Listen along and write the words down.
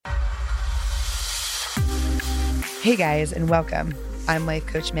Hey guys, and welcome. I'm Life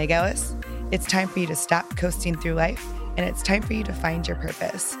Coach Meg Ellis. It's time for you to stop coasting through life, and it's time for you to find your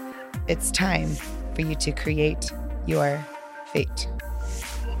purpose. It's time for you to create your fate.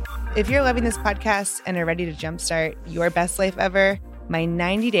 If you're loving this podcast and are ready to jumpstart your best life ever, my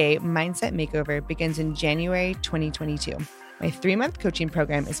 90-day mindset makeover begins in January 2022. My 3-month coaching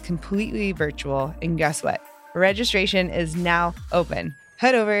program is completely virtual, and guess what? Registration is now open.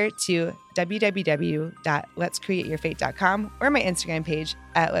 Head over to www.letscreateyourfate.com or my Instagram page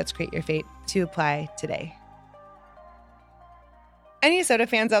at Let's Create Your Fate to apply today. Any soda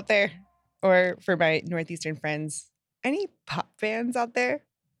fans out there? Or for my Northeastern friends, any pop fans out there?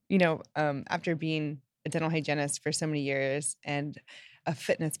 You know, after being a dental hygienist for so many years and a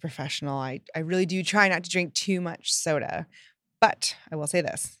fitness professional, I really do try not to drink too much soda. But I will say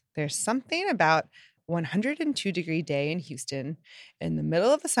this, there's something about 102-degree day in Houston in the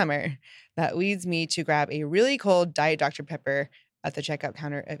middle of the summer that leads me to grab a really cold Diet Dr. Pepper at the checkout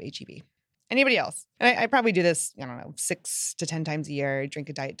counter of H-E-B. Anybody else? And I probably do this, 6 to 10 times a year, drink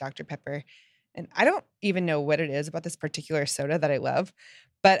a Diet Dr. Pepper. And I don't even know what it is about this particular soda that I love,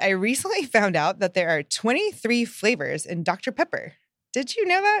 but I recently found out that there are 23 flavors in Dr. Pepper. Did you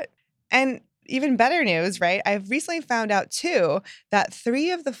know that? And even better news, right? I've recently found out too that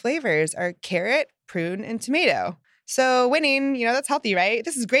 3 of the flavors are carrot, prune, and tomato. So winning, that's healthy, right?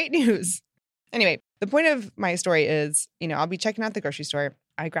 This is great news. Anyway, the point of my story is, I'll be checking out the grocery store.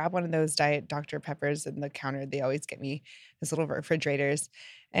 I grab one of those Diet Dr. Peppers in the counter. They always get me these little refrigerators.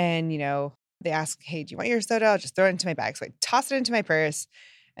 And, they ask, hey, do you want your soda? I'll just throw it into my bag. So I toss it into my purse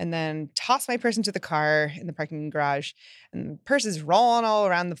and then toss my purse into the car in the parking garage. And the purse is rolling all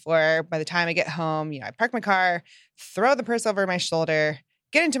around the floor. By the time I get home, I park my car, throw the purse over my shoulder,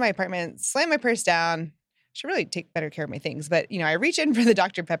 get into my apartment, slam my purse down. Should really take better care of my things. But, I reach in for the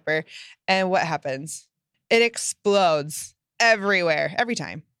Dr. Pepper and what happens? It explodes everywhere, every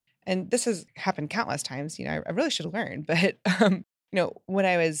time. And this has happened countless times. I really should have learned. But, when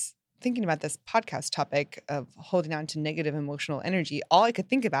I was thinking about this podcast topic of holding on to negative emotional energy, all I could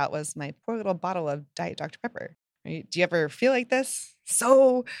think about was my poor little bottle of Diet Dr. Pepper. Right? Do you ever feel like this?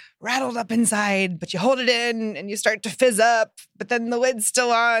 So rattled up inside, but you hold it in and you start to fizz up, but then the lid's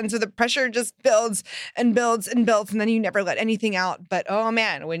still on. So the pressure just builds and builds and builds, and then you never let anything out. But oh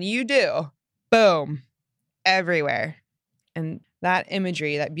man, when you do, boom, everywhere. And that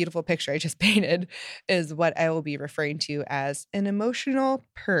imagery, that beautiful picture I just painted is what I will be referring to as an emotional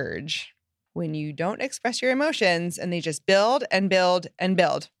purge. When you don't express your emotions and they just build and build and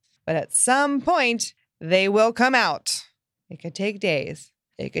build. But at some point, they will come out. It could take days.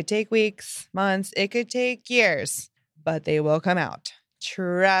 It could take weeks, months. It could take years. But they will come out.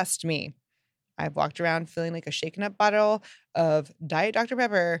 Trust me. I've walked around feeling like a shaken up bottle of Diet Dr.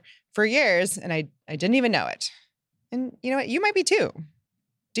 Pepper for years, and I didn't even know it. And you know what? You might be too.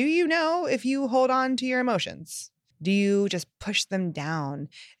 Do you know if you hold on to your emotions? Do you just push them down,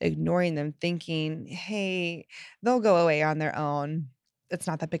 ignoring them, thinking, hey, they'll go away on their own. It's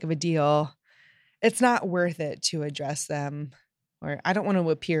not that big of a deal. It's not worth it to address them. Or I don't want to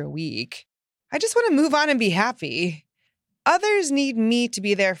appear weak. I just want to move on and be happy. Others need me to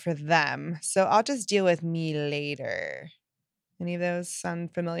be there for them. So I'll just deal with me later. Any of those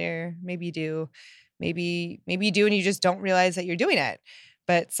sound familiar? Maybe you do. Maybe you do and you just don't realize that you're doing it.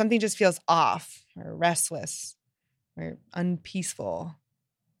 But something just feels off or restless or unpeaceful.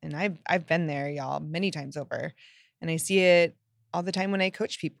 And I've been there, y'all, many times over. And I see it all the time when I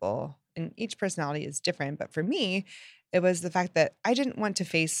coach people. And each personality is different. But for me, it was the fact that I didn't want to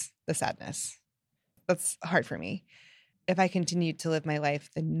face the sadness. That's hard for me. If I continued to live my life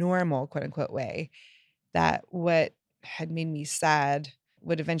the normal, quote unquote, way, that what had made me sad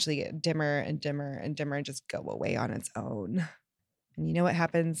would eventually get dimmer and dimmer and dimmer and just go away on its own. And you know what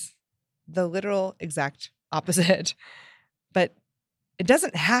happens? The literal exact opposite. But it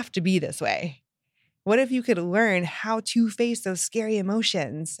doesn't have to be this way. What if you could learn how to face those scary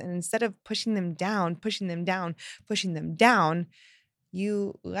emotions and instead of pushing them down,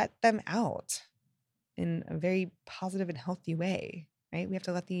 you let them out in a very positive and healthy way, right? We have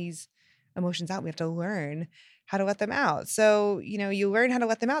to let these emotions out. We have to learn how to let them out. So, you learn how to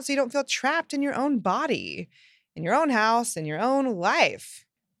let them out so you don't feel trapped in your own body, in your own house, in your own life.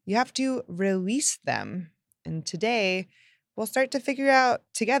 You have to release them. And today, we'll start to figure out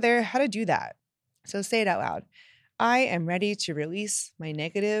together how to do that. So say it out loud. I am ready to release my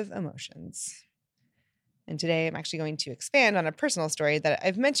negative emotions. And today, I'm actually going to expand on a personal story that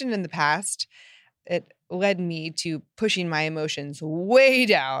I've mentioned in the past. It led me to pushing my emotions way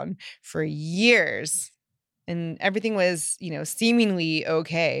down for years. And everything was, seemingly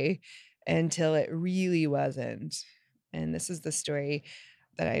okay until it really wasn't. And this is the story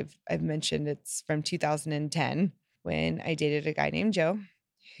that I've mentioned. It's from 2010 when I dated a guy named Joe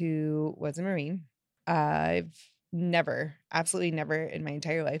who was a Marine. I've never, absolutely never in my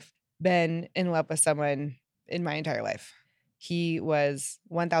entire life been in love with someone in my entire life. He was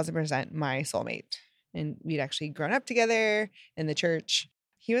 1000% my soulmate. And we'd actually grown up together in the church.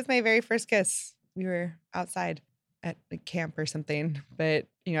 He was my very first kiss. We were outside at a camp or something. But,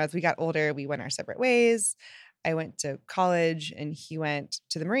 as we got older, we went our separate ways. I went to college and he went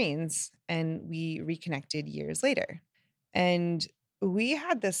to the Marines, and we reconnected years later. And we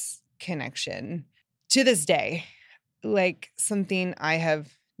had this connection to this day, like something I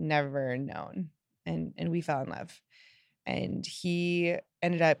have never known. And we fell in love. And he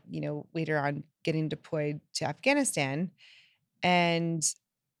ended up, later on getting deployed to Afghanistan. And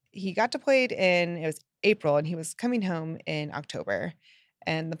he got deployed it was April, and he was coming home in October.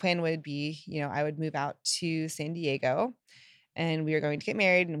 And the plan would be, I would move out to San Diego, and we were going to get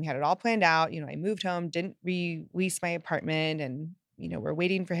married, and we had it all planned out. I moved home, didn't release my apartment, and, we're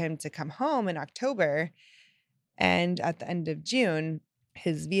waiting for him to come home in October. And at the end of June,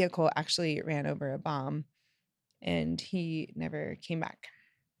 his vehicle actually ran over a bomb, and he never came back.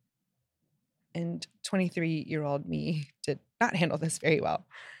 And 23-year-old me did not handle this very well.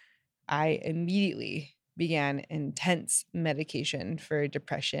 I immediately began intense medication for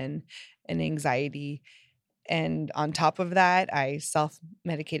depression and anxiety. And on top of that, I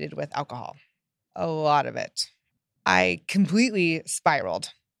self-medicated with alcohol, a lot of it. I completely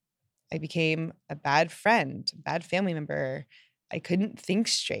spiraled. I became a bad friend, bad family member. I couldn't think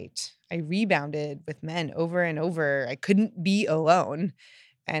straight. I rebounded with men over and over. I couldn't be alone.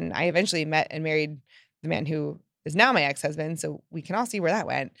 And I eventually met and married the man who is now my ex-husband. So we can all see where that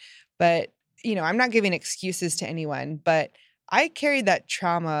went. But, I'm not giving excuses to anyone, but I carried that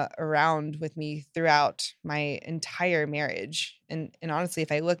trauma around with me throughout my entire marriage. And honestly,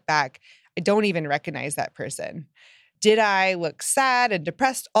 if I look back, I don't even recognize that person. Did I look sad and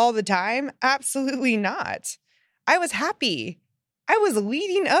depressed all the time? Absolutely not. I was happy. I was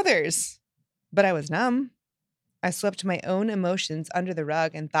leading others, but I was numb. I swept my own emotions under the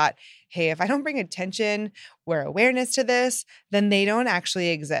rug and thought, hey, if I don't bring attention or awareness to this, then they don't actually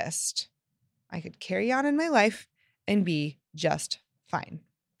exist. I could carry on in my life and be just fine.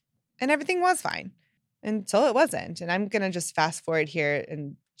 And everything was fine until it wasn't. And I'm going to just fast forward here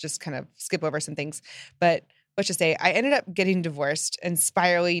and just kind of skip over some things. But let's just say I ended up getting divorced and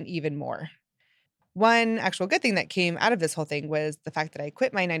spiraling even more. One actual good thing that came out of this whole thing was the fact that I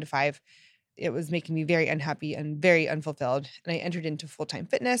quit my 9-to-5. It was making me very unhappy and very unfulfilled. And I entered into full-time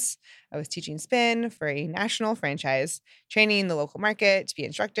fitness. I was teaching spin for a national franchise, training the local market to be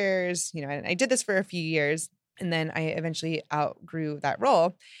instructors, and I did this for a few years. And then I eventually outgrew that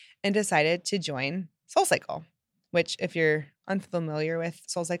role and decided to join SoulCycle, which, if you're unfamiliar with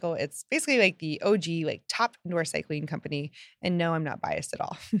SoulCycle, it's basically like the OG, like top indoor cycling company. And no, I'm not biased at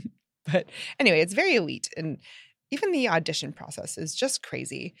all. But anyway, it's very elite. And even the audition process is just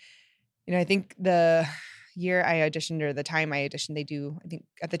crazy. I think the year I auditioned, or the time I auditioned, I think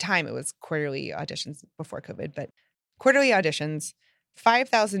at the time it was quarterly auditions before COVID, but quarterly auditions,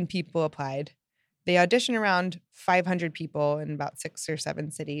 5,000 people applied. They audition around 500 people in about 6 or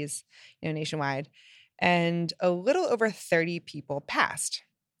 7 cities, nationwide. And a little over 30 people passed.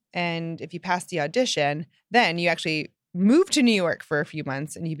 And if you pass the audition, then you actually move to New York for a few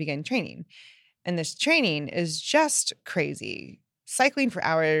months and you begin training. And this training is just crazy. Cycling for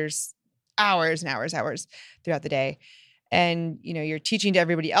hours and hours throughout the day. And, you're teaching to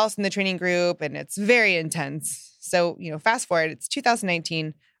everybody else in the training group, and it's very intense. So, fast forward, it's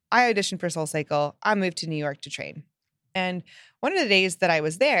 2019. I auditioned for SoulCycle. I moved to New York to train. And one of the days that I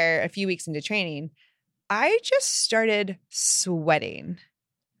was there, a few weeks into training, I just started sweating.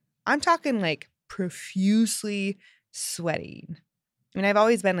 I'm talking like profusely sweating. I mean, I've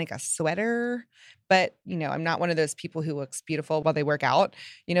always been like a sweater, but, I'm not one of those people who looks beautiful while they work out.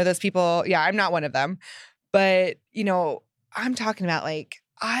 Those people, yeah, I'm not one of them. But, I'm talking about like,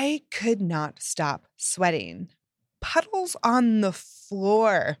 I could not stop sweating. Puddles on the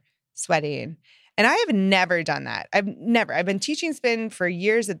floor sweating. And I have never done that. I've been teaching spin for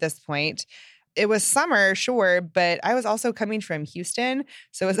years at this point. It was summer, sure, but I was also coming from Houston.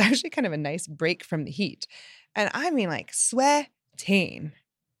 So it was actually kind of a nice break from the heat. And I mean, like, sweating.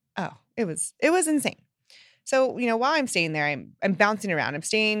 Oh, it was insane. So, while I'm staying there, I'm bouncing around. I'm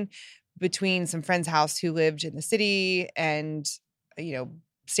staying between some friends' house who lived in the city and,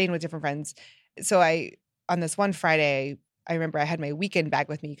 staying with different friends. So on this one Friday, I remember I had my weekend bag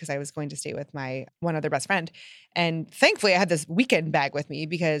with me because I was going to stay with my one other best friend. And thankfully I had this weekend bag with me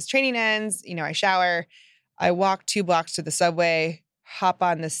because training ends, I shower, I walk 2 blocks to the subway, hop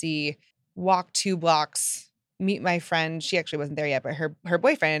on the C, walk 2 blocks, meet my friend. She actually wasn't there yet, but her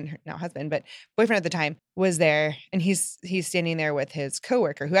boyfriend, now husband, but boyfriend at the time was there. And he's standing there with his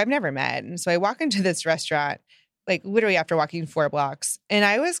coworker who I've never met. And so I walk into this restaurant, like literally after walking 4 blocks, and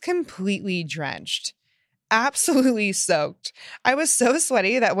I was completely drenched. Absolutely soaked. I was so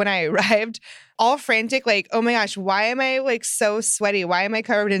sweaty that when I arrived, all frantic, like, oh my gosh, why am I like so sweaty? Why am I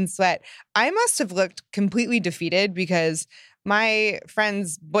covered in sweat? I must have looked completely defeated because my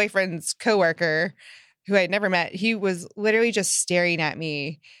friend's boyfriend's coworker, who I had never met, he was literally just staring at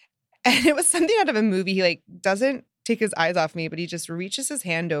me. And it was something out of a movie. He like doesn't take his eyes off me, but he just reaches his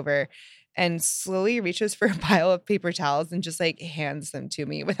hand over and slowly reaches for a pile of paper towels and just like hands them to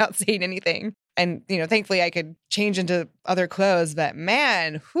me without saying anything. And, thankfully I could change into other clothes, but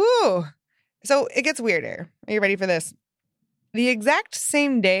man, whew. So it gets weirder. Are you ready for this? The exact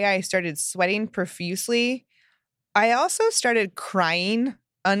same day I started sweating profusely, I also started crying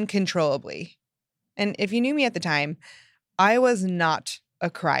uncontrollably. And if you knew me at the time, I was not a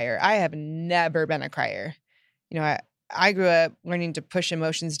crier. I have never been a crier. I grew up learning to push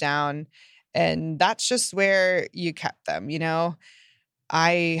emotions down, and that's just where you kept them,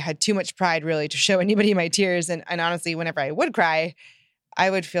 I had too much pride really to show anybody my tears. And honestly, whenever I would cry, I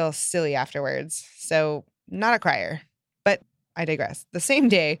would feel silly afterwards. So not a crier, but I digress. The same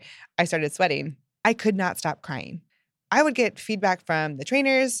day I started sweating, I could not stop crying. I would get feedback from the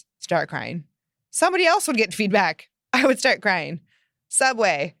trainers, start crying. Somebody else would get feedback. I would start crying.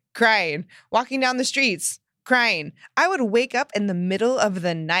 Subway, crying. Walking down the streets, crying. I would wake up in the middle of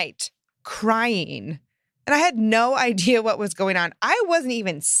the night crying. And I had no idea what was going on. I wasn't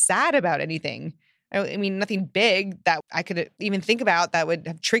even sad about anything. I mean, nothing big that I could even think about that would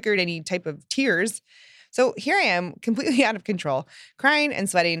have triggered any type of tears. So here I am, completely out of control, crying and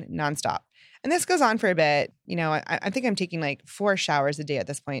sweating nonstop. And this goes on for a bit. I think I'm taking like 4 showers a day at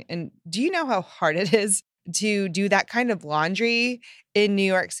this point. And do you know how hard it is to do that kind of laundry in New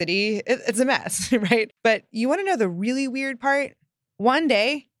York City? It's a mess, right? But you want to know the really weird part? One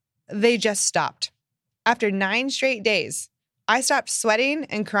day, they just stopped. After 9 straight days, I stopped sweating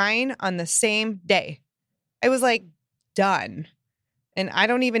and crying on the same day. I was like, done. And I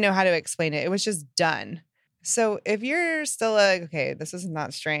don't even know how to explain it. It was just done. So if you're still like, okay, this is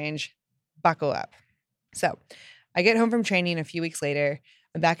not strange, buckle up. So I get home from training a few weeks later.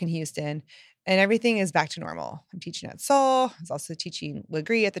 I'm back in Houston and everything is back to normal. I'm teaching at Seoul. I was also teaching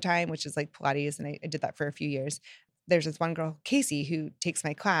Legree at the time, which is like Pilates. And I did that for a few years. There's this one girl, Casey, who takes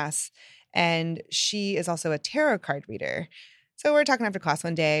my class. And she is also a tarot card reader. So we're talking after class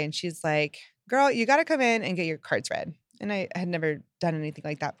one day and she's like, girl, you got to come in and get your cards read. And I had never done anything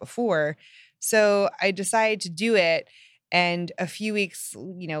like that before. So I decided to do it. And a few weeks,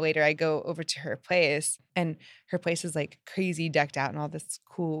 later, I go over to her place and her place is like crazy decked out and all this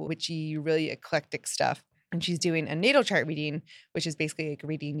cool, witchy, really eclectic stuff. And she's doing a natal chart reading, which is basically like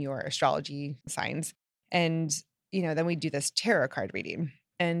reading your astrology signs. And, then we do this tarot card reading.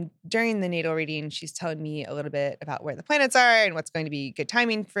 And during the natal reading, she's telling me a little bit about where the planets are and what's going to be good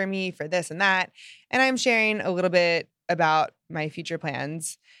timing for me for this and that. And I'm sharing a little bit about my future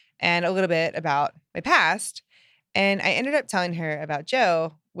plans and a little bit about my past. And I ended up telling her about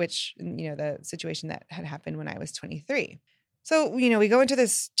Joe, which, the situation that had happened when I was 23. So, we go into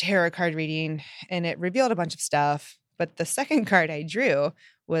this tarot card reading and it revealed a bunch of stuff. But the second card I drew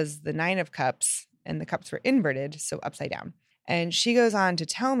was the 9 of Cups and the cups were inverted, so upside down. And she goes on to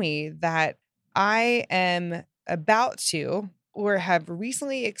tell me that I am about to or have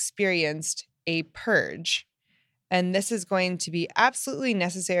recently experienced a purge. And this is going to be absolutely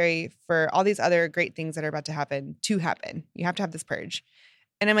necessary for all these other great things that are about to happen. You have to have this purge.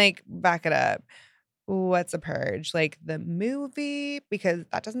 And I'm like, back it up. What's a purge? Like the movie? Because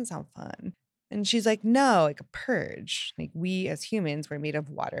that doesn't sound fun. And she's like, no, like a purge. Like we as humans, we're made of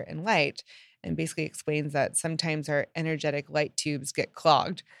water and light. And basically explains that sometimes our energetic light tubes get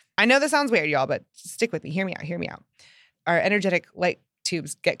clogged. I know this sounds weird, y'all, but stick with me. Hear me out. Our energetic light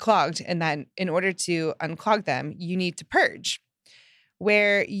tubes get clogged. And then in order to unclog them, you need to purge,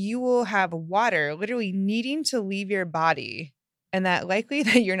 where you will have water literally needing to leave your body and that likely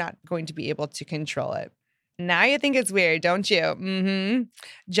that you're not going to be able to control it. Now you think it's weird, don't you? Mm-hmm.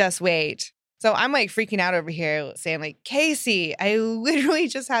 Just wait. So I'm like freaking out over here saying like, Casey, I literally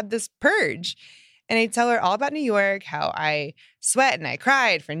just had this purge. And I tell her all about New York, how I sweat and I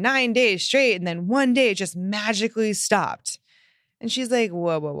cried for 9 days straight. And then one day it just magically stopped. And she's like,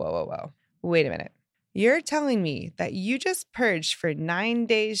 whoa. Wait a minute. You're telling me that you just purged for 9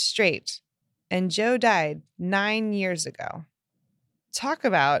 days straight and Joe died 9 years ago. Talk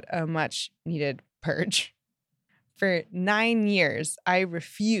about a much needed purge. For 9 years, I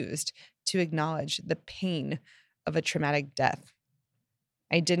refused to acknowledge the pain of a traumatic death.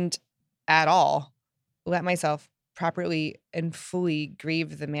 I didn't at all let myself properly and fully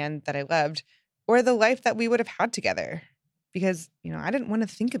grieve the man that I loved or the life that we would have had together because, I didn't want to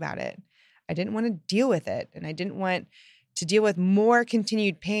think about it. I didn't want to deal with it. And I didn't want to deal with more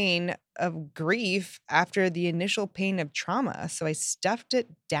continued pain of grief after the initial pain of trauma. So I stuffed it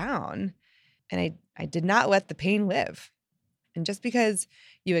down and I did not let the pain live. And just because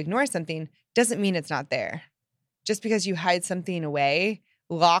you ignore something doesn't mean it's not there. Just because you hide something away,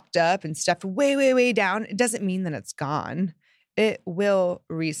 locked up and stuffed way, way, way down, it doesn't mean that it's gone. It will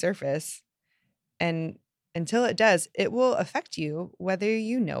resurface. And until it does, it will affect you whether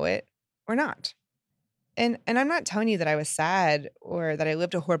you know it or not. And I'm not telling you that I was sad or that I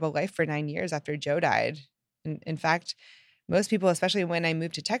lived a horrible life for 9 years after Joe died. In fact, most people, especially when I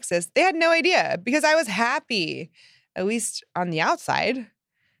moved to Texas, they had no idea because I was happy, at least on the outside.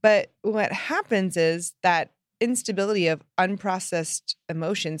 But what happens is that instability of unprocessed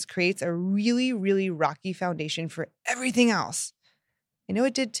emotions creates a really, really rocky foundation for everything else. I know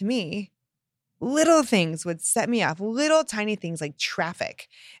it did to me. Little things would set me off, little tiny things like traffic.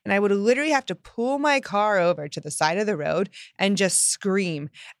 And I would literally have to pull my car over to the side of the road and just scream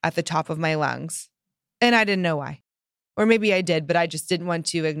at the top of my lungs. And I didn't know why. Or maybe I did, but I just didn't want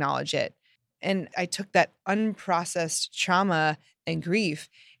to acknowledge it. And I took that unprocessed trauma and grief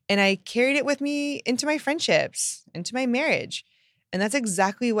and I carried it with me into my friendships, into my marriage. And that's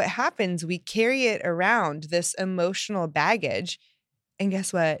exactly what happens. We carry it around, this emotional baggage. And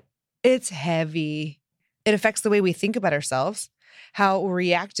guess what? It's heavy. It affects the way we think about ourselves, how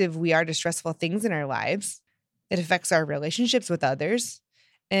reactive we are to stressful things in our lives. It affects our relationships with others.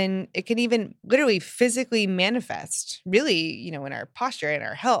 And it can even literally physically manifest, really, in our posture and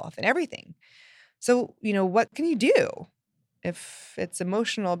our health and everything. So, what can you do? If it's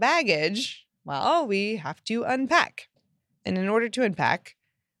emotional baggage, well, we have to unpack. And in order to unpack,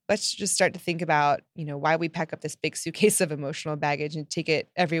 let's just start to think about, why we pack up this big suitcase of emotional baggage and take it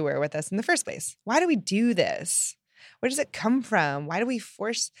everywhere with us in the first place. Why do we do this? Where does it come from? Why do we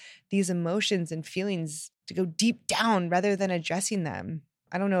force these emotions and feelings to go deep down rather than addressing them?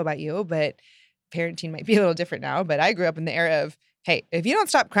 I don't know about you, but parenting might be a little different now. But I grew up in the era of, hey, if you don't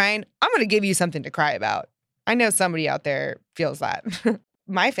stop crying, I'm going to give you something to cry about. I know somebody out there feels that.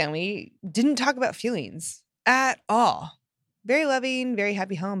 My family didn't talk about feelings at all. Very loving, very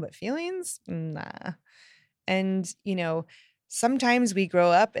happy home, but feelings? Nah. And, sometimes we grow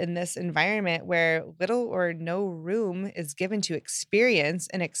up in this environment where little or no room is given to experience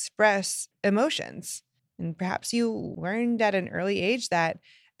and express emotions. And perhaps you learned at an early age that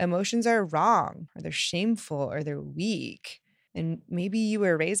emotions are wrong or they're shameful or they're weak. And maybe you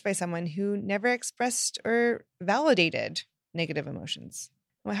were raised by someone who never expressed or validated negative emotions.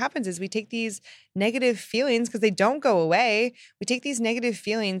 What happens is we take these negative feelings because they don't go away. We take these negative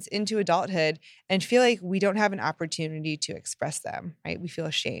feelings into adulthood and feel like we don't have an opportunity to express them, right? We feel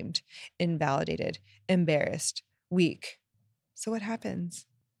ashamed, invalidated, embarrassed, weak. So what happens?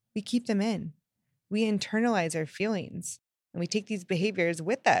 We keep them in. We internalize our feelings and we take these behaviors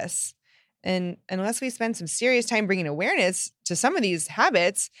with us. And unless we spend some serious time bringing awareness to some of these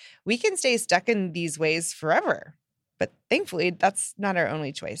habits, we can stay stuck in these ways forever. But thankfully, that's not our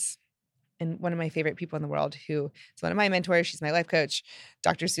only choice. And one of my favorite people in the world, who is one of my mentors, she's my life coach,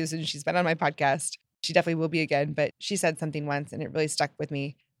 Dr. Susan, she's been on my podcast. She definitely will be again, but she said something once and it really stuck with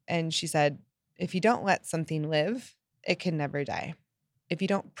me. And she said, if you don't let something live, it can never die. If you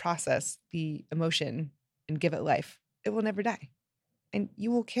don't process the emotion and give it life, it will never die. And you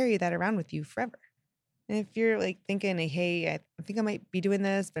will carry that around with you forever. And if you're thinking, hey, I think I might be doing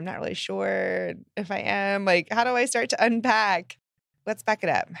this, but I'm not really sure if I am, how do I start to unpack? Let's back it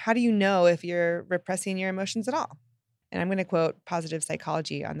up. How do you know if you're repressing your emotions at all? And I'm going to quote positive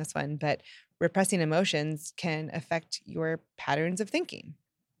psychology on this one, but repressing emotions can affect your patterns of thinking.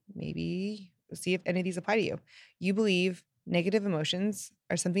 Maybe see if any of these apply to you. You believe negative emotions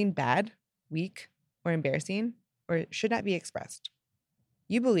are something bad, weak, or embarrassing, or should not be expressed.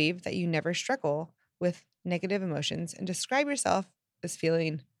 You believe that you never struggle with negative emotions and describe yourself as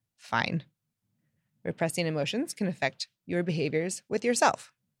feeling fine. Repressing emotions can affect your behaviors with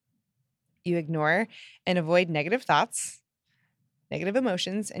yourself. You ignore and avoid negative thoughts, negative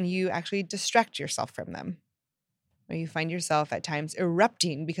emotions, and you actually distract yourself from them. Or you find yourself at times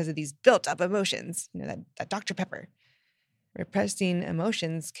erupting because of these built-up emotions, that Dr. Pepper. Repressing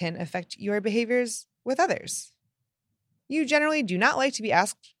emotions can affect your behaviors with others. You generally do not like to be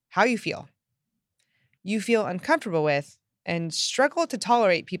asked how you feel. You feel uncomfortable with and struggle to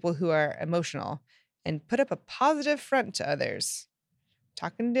tolerate people who are emotional and put up a positive front to others.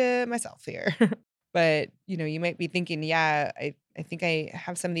 Talking to myself here. But, you might be thinking, yeah, I think I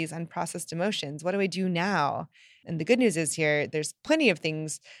have some of these unprocessed emotions. What do I do now? And the good news is here, there's plenty of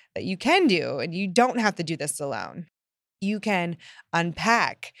things that you can do, and you don't have to do this alone. You can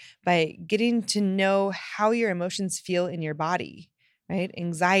unpack by getting to know how your emotions feel in your body, right?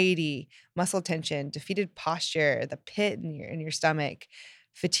 Anxiety, muscle tension, defeated posture, the pit in your stomach,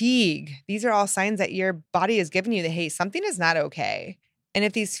 fatigue. These are all signs that your body is giving you that, hey, something is not okay. And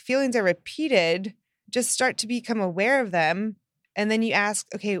if these feelings are repeated, just start to become aware of them. And then you ask,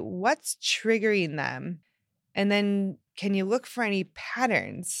 okay, what's triggering them? And then can you look for any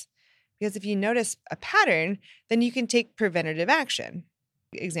patterns? Because if you notice a pattern, then you can take preventative action.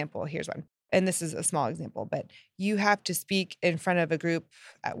 Example, here's one. And this is a small example, but you have to speak in front of a group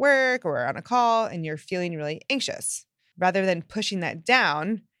at work or on a call, and you're feeling really anxious. Rather than pushing that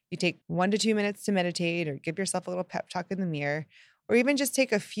down, you take 1 to 2 minutes to meditate or give yourself a little pep talk in the mirror, or even just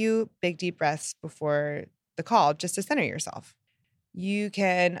take a few big deep breaths before the call just to center yourself. You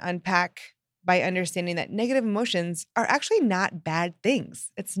can unpack by understanding that negative emotions are actually not bad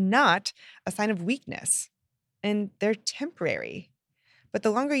things. It's not a sign of weakness, and they're temporary. But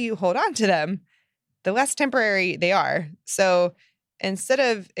the longer you hold on to them, the less temporary they are. So instead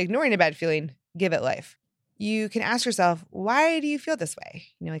of ignoring a bad feeling, give it life. You can ask yourself, why do you feel this way?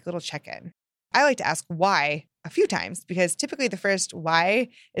 Like a little check-in. I like to ask why a few times because typically the first why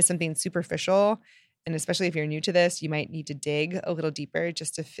is something superficial. And especially if you're new to this, you might need to dig a little deeper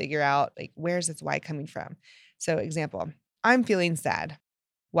just to figure out where's this why coming from. So example, I'm feeling sad.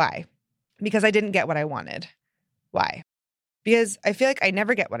 Why? Because I didn't get what I wanted. Why? Because I feel like I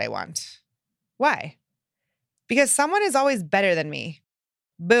never get what I want. Why? Because someone is always better than me.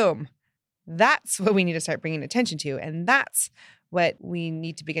 Boom. That's what we need to start bringing attention to. And that's what we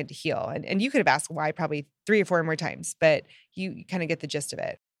need to begin to heal. And you could have asked why probably 3 or 4 more times, but you kind of get the gist of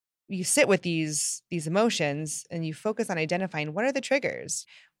it. You sit with these emotions and you focus on identifying what are the triggers?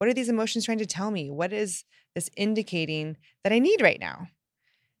 What are these emotions trying to tell me? What is this indicating that I need right now?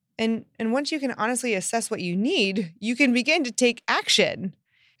 And once you can honestly assess what you need, you can begin to take action.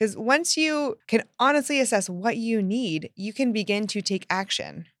 Because once you can honestly assess what you need, you can begin to take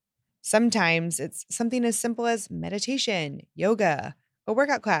action. Sometimes it's something as simple as meditation, yoga, a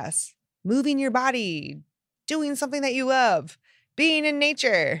workout class, moving your body, doing something that you love, being in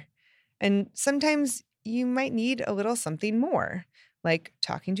nature. And sometimes you might need a little something more, like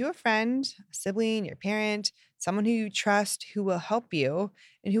talking to a friend, a sibling, your parent, someone who you trust who will help you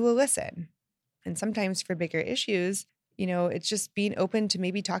and who will listen. And sometimes for bigger issues, it's just being open to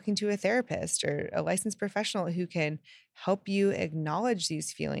maybe talking to a therapist or a licensed professional who can help you acknowledge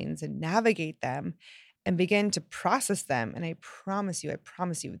these feelings and navigate them and begin to process them. And I promise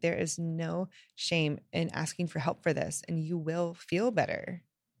you, there is no shame in asking for help for this, and you will feel better.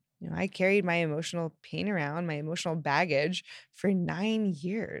 I carried my emotional pain around, my emotional baggage for 9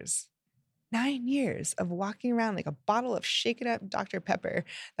 years. 9 years of walking around like a bottle of shaken up Dr. Pepper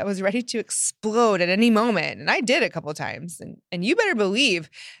that was ready to explode at any moment. And I did a couple of times. And you better believe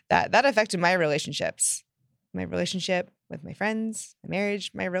that affected my relationships, my relationship with my friends, my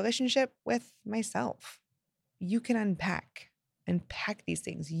marriage, my relationship with myself. You can unpack these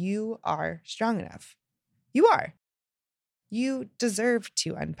things. You are strong enough. You are. You deserve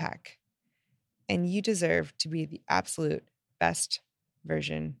to unpack. And you deserve to be the absolute best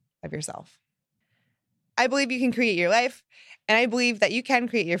version of yourself. I believe you can create your life, and I believe that you can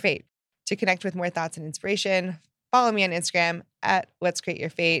create your fate. To connect with more thoughts and inspiration, follow me on Instagram at Let's Create Your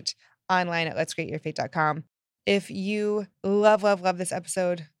Fate, online at letscreateyourfate.com. If you love this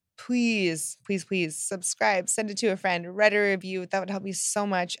episode, please subscribe, send it to a friend, write a review. That would help me so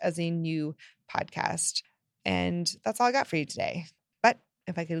much as a new podcast. And that's all I got for you today. But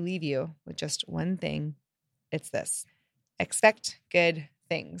if I could leave you with just one thing, it's this. Expect good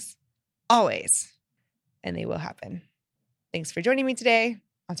things. Always. And they will happen. Thanks for joining me today.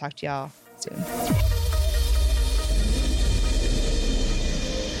 I'll talk to y'all soon.